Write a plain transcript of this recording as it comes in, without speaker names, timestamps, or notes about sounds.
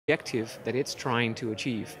objective that it's trying to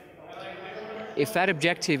achieve. If that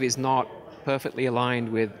objective is not perfectly aligned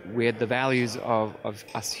with the values of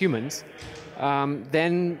us humans,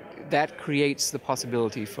 then that creates the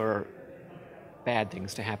possibility for bad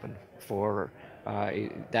things to happen.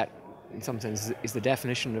 That, in some sense, is the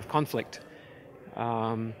definition of conflict.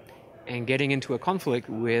 And getting into a conflict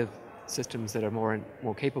with systems that are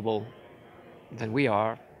more capable than we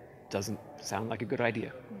are doesn't sound like a good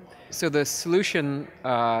idea. So the solution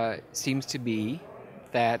seems to be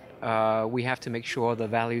that we have to make sure the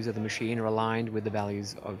values of the machine are aligned with the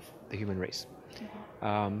values of the human race.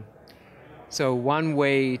 So one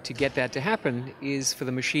way to get that to happen is for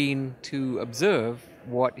the machine to observe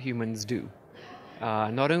what humans do.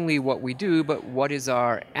 Not only what we do, but what is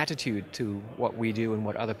our attitude to what we do and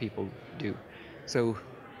what other people do. So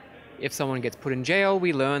if someone gets put in jail,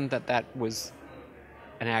 we learn that that was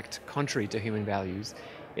an act contrary to human values.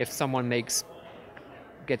 If someone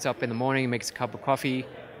gets up in the morning and makes a cup of coffee,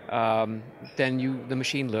 then the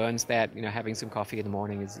machine learns that having some coffee in the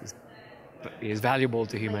morning is valuable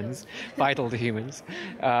to humans, vital to humans,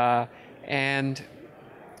 and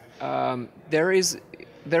there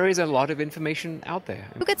is a lot of information out there.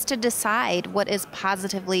 Who gets to decide what is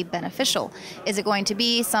positively beneficial? Is it going to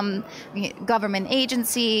be some government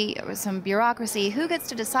agency or some bureaucracy? Who gets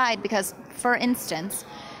to decide? Because, for instance,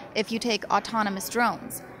 if you take autonomous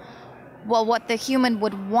drones, well, what the human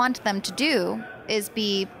would want them to do is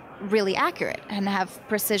be really accurate and have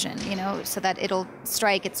precision, so that it'll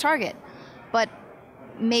strike its target. But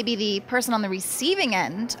maybe the person on the receiving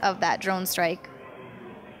end of that drone strike,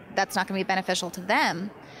 that's not going to be beneficial to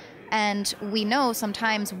them. And we know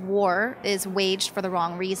sometimes war is waged for the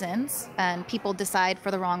wrong reasons, and people decide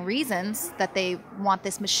for the wrong reasons that they want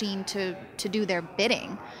this machine to do their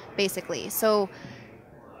bidding, basically. So,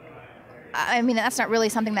 I mean, that's not really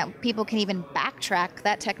something that people can even backtrack.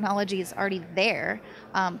 That technology is already there.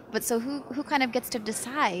 But so who kind of gets to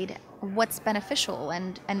decide what's beneficial?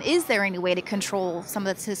 And is there any way to control some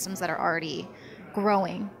of the systems that are already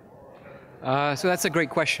growing? So that's a great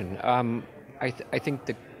question. I think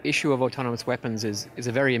the issue of autonomous weapons is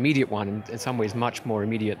a very immediate one, and in some ways much more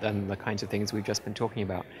immediate than the kinds of things we've just been talking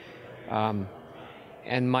about.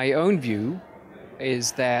 And my own view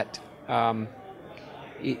is that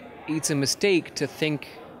it's a mistake to think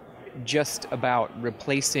just about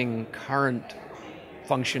replacing current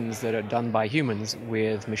functions that are done by humans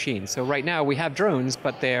with machines. So right now we have drones,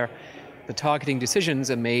 but the targeting decisions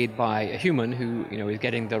are made by a human who is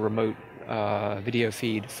getting the remote video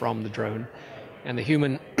feed from the drone, and the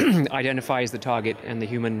human identifies the target, and the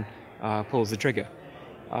human pulls the trigger.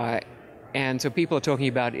 And so people are talking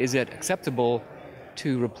about, is it acceptable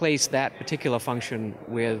to replace that particular function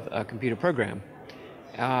with a computer program?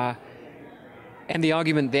 And the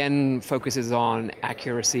argument then focuses on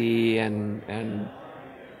accuracy and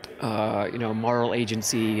moral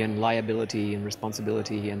agency and liability and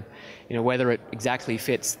responsibility, and whether it exactly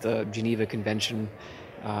fits the Geneva Convention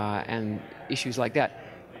and issues like that.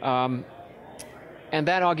 And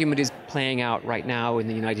that argument is playing out right now in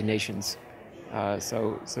the United Nations.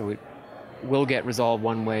 So it will get resolved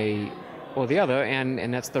one way or the other,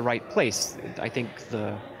 and that's the right place. I think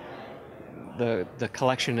the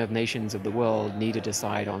collection of nations of the world need to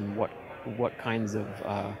decide on what kinds of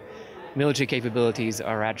military capabilities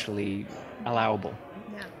are actually allowable.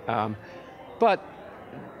 Yeah. But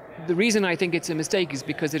the reason I think it's a mistake is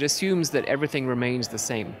because it assumes that everything remains the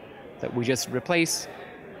same, that we just replace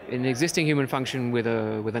an existing human function with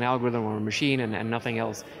an algorithm or a machine, and nothing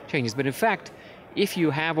else changes. But in fact, if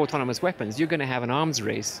you have autonomous weapons, you're going to have an arms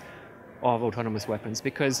race of autonomous weapons,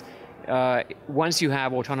 because once you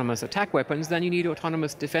have autonomous attack weapons, then you need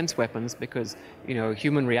autonomous defense weapons, because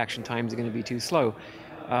human reaction times are going to be too slow.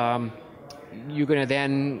 You're going to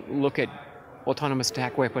then look at autonomous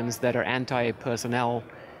attack weapons that are anti-personnel.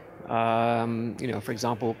 For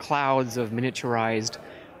example, clouds of miniaturized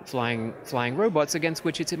flying robots against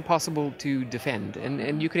which it's impossible to defend.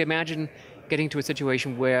 And you could imagine getting to a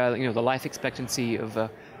situation where the life expectancy of a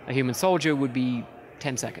human soldier would be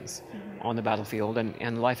 10 seconds on the battlefield,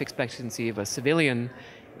 and life expectancy of a civilian,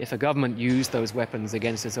 if a government used those weapons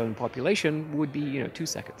against its own population, would be 2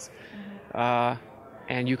 seconds.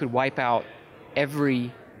 And you could wipe out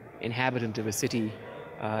every inhabitant of a city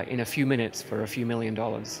in a few minutes for a few $1 million.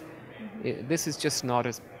 This is just not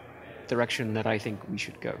a direction that I think we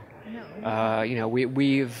should go. No.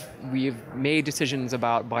 We've made decisions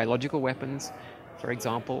about biological weapons, for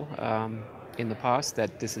example, in the past,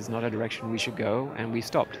 that this is not a direction we should go, and we've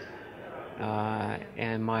stopped.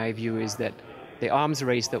 And my view is that the arms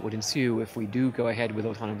race that would ensue if we do go ahead with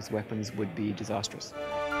autonomous weapons would be disastrous.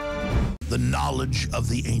 The knowledge of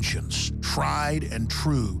the ancients, tried and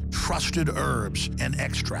true, trusted herbs and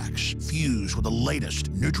extracts fused with the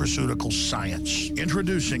latest nutraceutical science.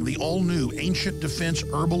 Introducing the all-new Ancient Defense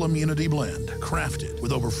Herbal Immunity Blend, crafted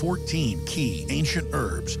with over 14 key ancient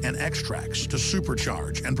herbs and extracts to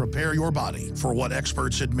supercharge and prepare your body for what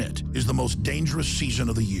experts admit is the most dangerous season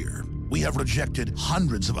of the year. We have rejected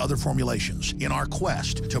hundreds of other formulations in our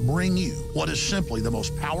quest to bring you what is simply the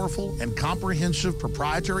most powerful and comprehensive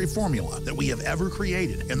proprietary formula that we have ever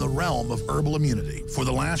created in the realm of herbal immunity. For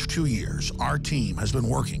the last 2 years, our team has been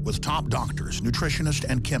working with top doctors, nutritionists,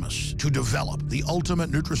 and chemists to develop the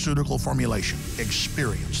ultimate nutraceutical formulation.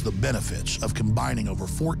 Experience the benefits of combining over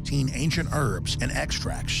 14 ancient herbs and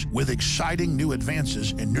extracts with exciting new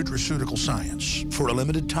advances in nutraceutical science. For a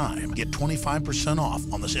limited time, get 25% off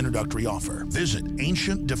on this introductory offer. Visit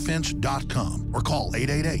ancientdefense.com or call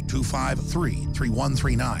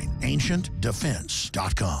 888-253-3139.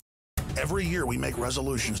 ancientdefense.com. Every year we make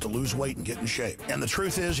resolutions to lose weight and get in shape. And the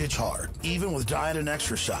truth is, it's hard, even with diet and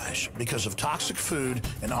exercise, because of toxic food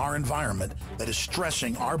and our environment that is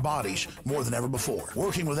stressing our bodies more than ever before.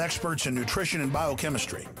 Working with experts in nutrition and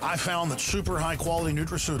biochemistry, I found that super high-quality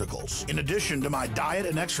nutraceuticals, in addition to my diet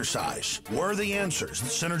and exercise, were the answers that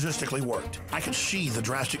synergistically worked. I could see the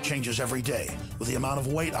drastic changes every day with the amount of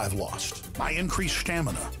weight I've lost, my increased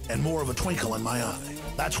stamina, and more of a twinkle in my eye.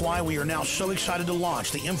 That's why we are now so excited to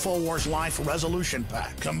launch the INFOWARS Life Resolution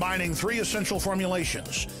Pack, combining 3 essential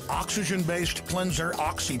formulations: oxygen-based cleanser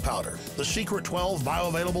Oxy Powder, the Secret 12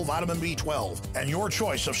 bioavailable vitamin B12, and your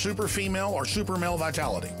choice of super female or super male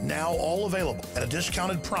vitality. Now all available at a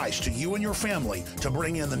discounted price to you and your family to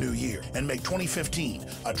bring in the new year and make 2015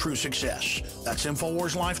 a true success. That's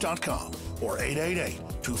InfoWarsLife.com or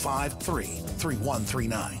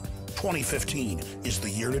 888-253-3139. 2015 is the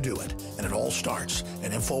year to do it, and it all starts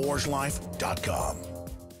at InfoWarsLife.com.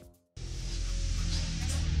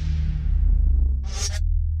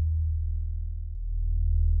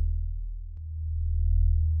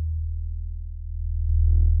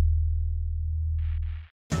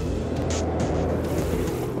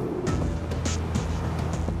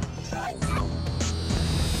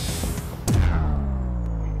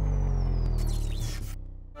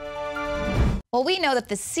 Well, we know that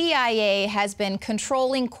the CIA has been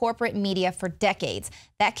controlling corporate media for decades.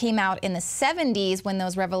 That came out in the 70s when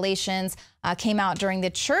those revelations came out during the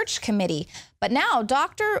Church Committee. But now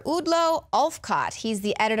Dr. Udlo Ulfkot, he's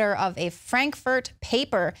the editor of a Frankfurt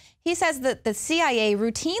paper. He says that the CIA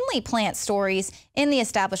routinely plants stories in the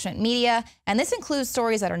establishment media, and this includes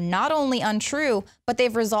stories that are not only untrue, but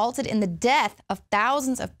they've resulted in the death of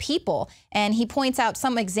thousands of people. And he points out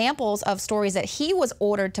some examples of stories that he was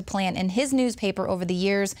ordered to plant in his newspaper over the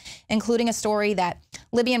years, including a story that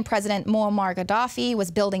Libyan President Muammar Gaddafi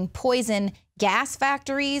was building poison gas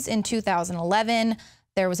factories in 2011.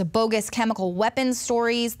 There was a bogus chemical weapons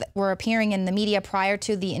stories that were appearing in the media prior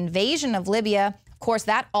to the invasion of Libya. Of course,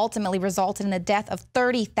 that ultimately resulted in the death of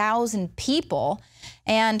 30,000 people.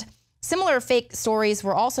 And similar fake stories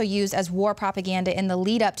were also used as war propaganda in the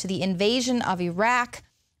lead up to the invasion of Iraq.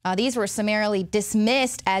 These were summarily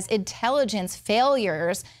dismissed as intelligence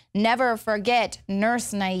failures. Never forget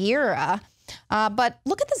Nurse Naira. But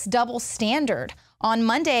look at this double standard. On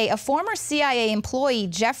Monday, a former CIA employee,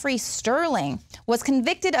 Jeffrey Sterling, was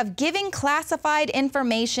convicted of giving classified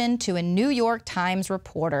information to a New York Times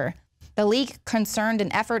reporter. The leak concerned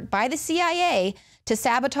an effort by the CIA to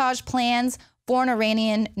sabotage plans for an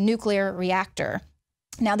Iranian nuclear reactor.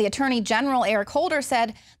 Now, the Attorney General, Eric Holder,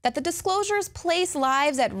 said that the disclosures place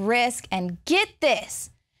lives at risk, and get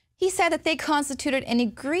this, he said that they constituted an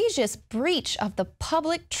egregious breach of the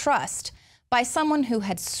public trust by someone who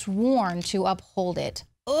had sworn to uphold it.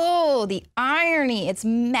 Oh, the irony. It's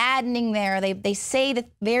maddening there. They say the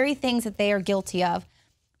very things that they are guilty of.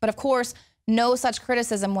 But of course, no such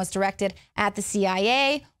criticism was directed at the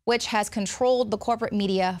CIA, which has controlled the corporate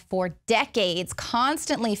media for decades,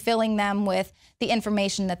 constantly filling them with the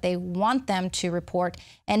information that they want them to report.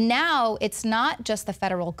 And now it's not just the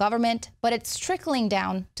federal government, but it's trickling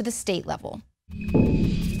down to the state level.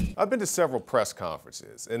 I've been to several press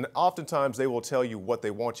conferences, and oftentimes they will tell you what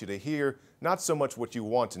they want you to hear, not so much what you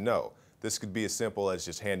want to know. This could be as simple as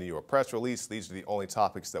just handing you a press release, these are the only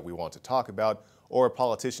topics that we want to talk about, or a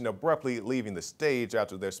politician abruptly leaving the stage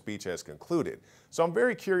after their speech has concluded. So I'm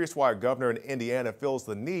very curious why a governor in Indiana feels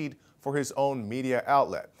the need for his own media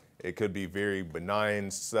outlet. It could be very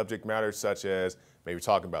benign subject matter, such as maybe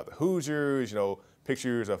talking about the Hoosiers,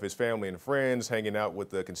 pictures of his family and friends hanging out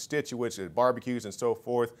with the constituents at barbecues and so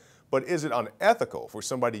forth. But is it unethical for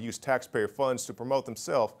somebody to use taxpayer funds to promote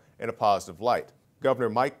themselves in a positive light? Governor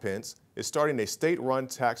Mike Pence is starting a state-run,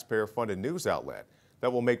 taxpayer-funded news outlet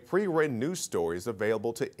that will make pre-written news stories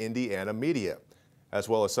available to Indiana media, as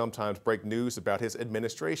well as sometimes break news about his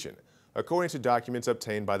administration, according to documents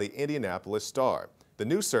obtained by the Indianapolis Star. The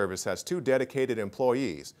news service has 2 dedicated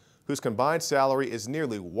employees whose combined salary is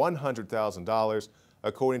nearly $100,000,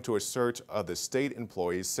 according to a search of the state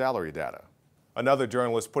employees' salary data. Another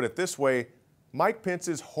journalist put it this way: Mike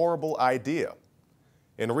Pence's horrible idea.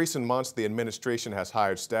 In recent months, the administration has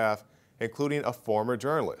hired staff, including a former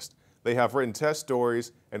journalist. They have written test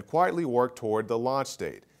stories and quietly worked toward the launch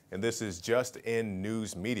date. And this is Just In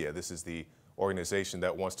News Media. This is the organization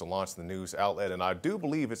that wants to launch the news outlet, and I do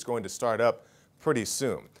believe it's going to start up pretty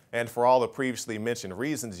soon. And for all the previously mentioned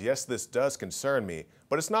reasons, yes, this does concern me,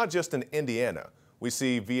 but it's not just in Indiana. We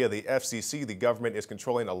see via the FCC, the government is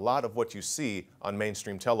controlling a lot of what you see on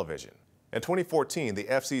mainstream television. In 2014, the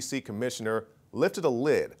FCC commissioner lifted a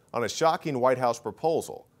lid on a shocking White House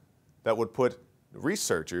proposal that would put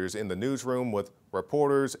researchers in the newsroom with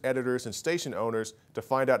reporters, editors, and station owners to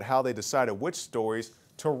find out how they decided which stories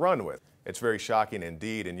to run with. It's very shocking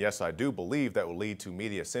indeed, and yes, I do believe that will lead to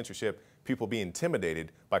media censorship, people being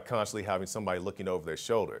intimidated by constantly having somebody looking over their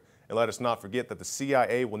shoulder. And let us not forget that the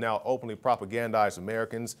CIA will now openly propagandize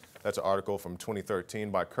Americans. That's an article from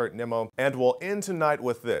 2013 by Kurt Nimmo. And we'll end tonight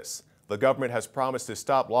with this. The government has promised to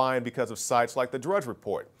stop lying because of sites like the Drudge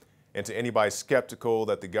Report. And to anybody skeptical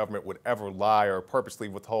that the government would ever lie or purposely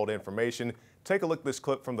withhold information, take a look at this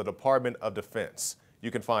clip from the Department of Defense. You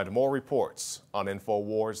can find more reports on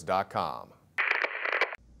INFOWARS.com.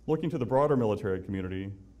 Looking to the broader military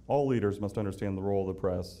community, all leaders must understand the role of the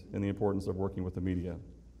press and the importance of working with the media.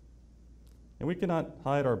 And we cannot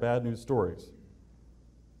hide our bad news stories.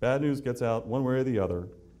 Bad news gets out one way or the other,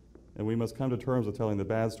 and we must come to terms with telling the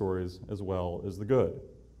bad stories as well as the good.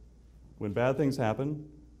 When bad things happen,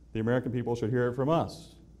 the American people should hear it from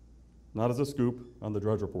us, not as a scoop on the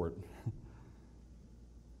Drudge Report.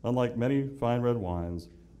 Unlike many fine red wines,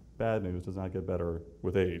 bad news does not get better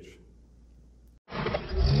with age.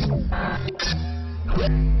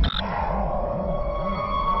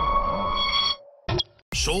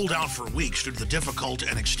 Sold out for weeks due to the difficult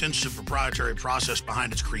and extensive proprietary process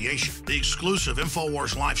behind its creation, the exclusive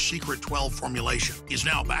INFOWARS Life Secret 12 formulation is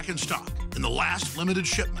now back in stock in the last limited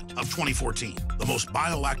shipment of 2014. The most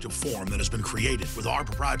bioactive form that has been created with our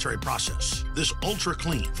proprietary process. This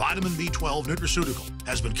ultra-clean vitamin B12 nutraceutical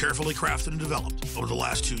has been carefully crafted and developed over the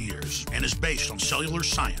last 2 years and is based on cellular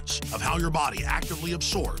science of how your body actively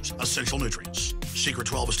absorbs essential nutrients. Secret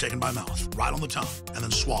 12 is taken by mouth, right on the tongue, and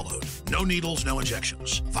then swallowed. No needles, no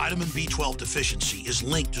injections. Vitamin B12 deficiency is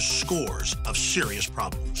linked to scores of serious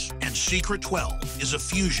problems. And Secret 12 is a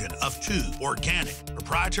fusion of 2 organic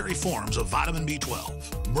proprietary forms of vitamin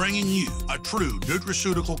B12, bringing you a true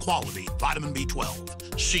nutraceutical quality vitamin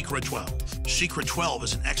B12. Secret 12. Secret 12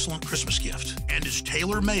 is an excellent Christmas gift and is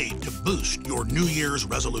tailor-made to boost your New Year's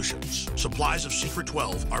resolutions. Supplies of Secret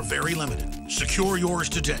 12 are very limited. Secure yours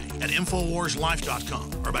today at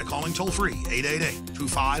InfoWarsLife.com or by calling toll-free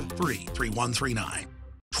 888-253-3139.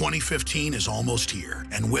 2015 is almost here,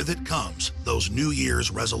 and with it comes those New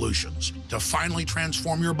Year's resolutions to finally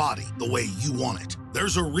transform your body the way you want it.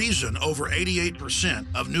 There's a reason over 88%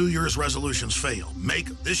 of New Year's resolutions fail. Make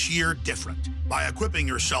this year different by equipping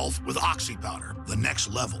yourself with Oxy Powder, the next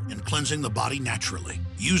level in cleansing the body naturally.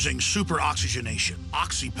 Using super oxygenation,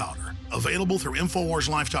 Oxy Powder, available through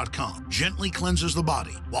InfoWarsLife.com, gently cleanses the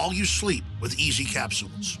body while you sleep with easy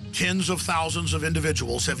capsules. Tens of thousands of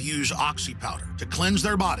individuals have used Oxy Powder to cleanse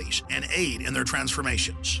their bodies and aid in their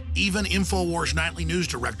transformations. Even InfoWars Nightly News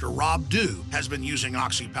Director Rob Dew has been using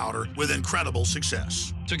Oxy Powder with incredible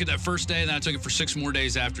success. Took it that first day, and then I took it for 6 more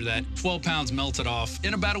days after that. 12 pounds melted off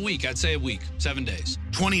in about a week. I'd say a week, 7 days.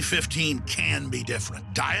 2015 can be different.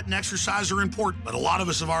 Diet and exercise are important, but a lot of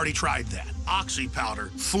us have already tried that. Oxy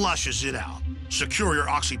Powder flushes it out. Secure your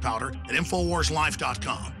Oxy Powder at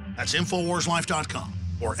InfoWarsLife.com. That's InfoWarsLife.com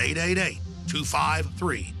or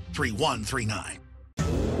 888-253-3139.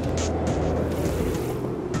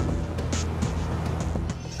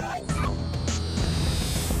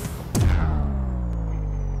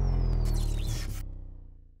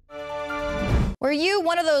 Were you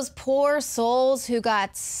one of those poor souls who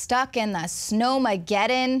got stuck in the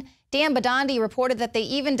Snowmageddon? Dan Badandi reported that they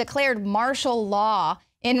even declared martial law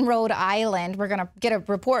in Rhode Island. We're going to get a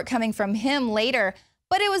report coming from him later.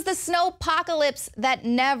 But it was the snowpocalypse that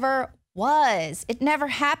never was. It never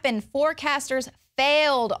happened. Forecasters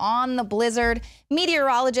failed on the blizzard.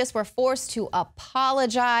 Meteorologists were forced to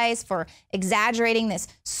apologize for exaggerating this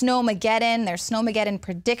Snowmageddon, their Snowmageddon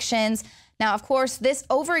predictions. Now, of course, this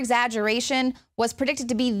over-exaggeration was predicted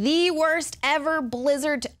to be the worst ever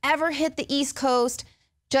blizzard to ever hit the East Coast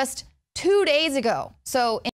just 2 days ago. So